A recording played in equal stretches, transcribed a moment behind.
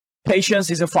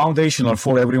Patience is a foundational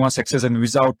for everyone's success, and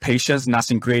without patience,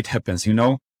 nothing great happens,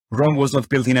 Rome was not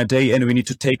built in a day, and we need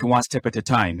to take one step at a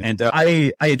time. And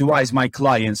I advise my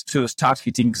clients to start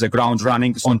hitting the ground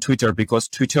running on Twitter, because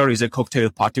Twitter is a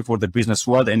cocktail party for the business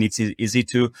world, and it's easy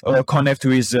to connect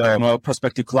with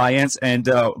prospective clients and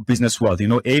business world.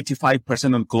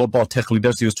 85% of global tech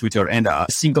leaders use Twitter, and a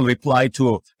single reply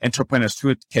to entrepreneurs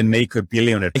tweet can make a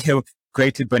billionaire. I have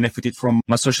greatly benefited from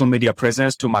my social media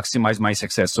presence to maximize my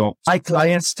success. So my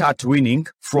clients start winning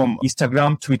from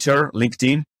Instagram, Twitter,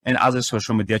 LinkedIn, and other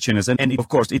social media channels. And of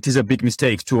course, it is a big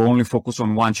mistake to only focus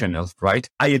on one channel, right?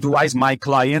 I advise my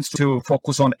clients to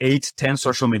focus on 8-10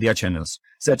 social media channels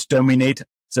that dominate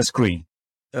the screen.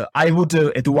 I would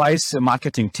advise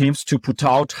marketing teams to put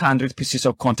out 100 pieces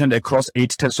of content across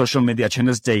 8-10 social media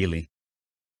channels daily.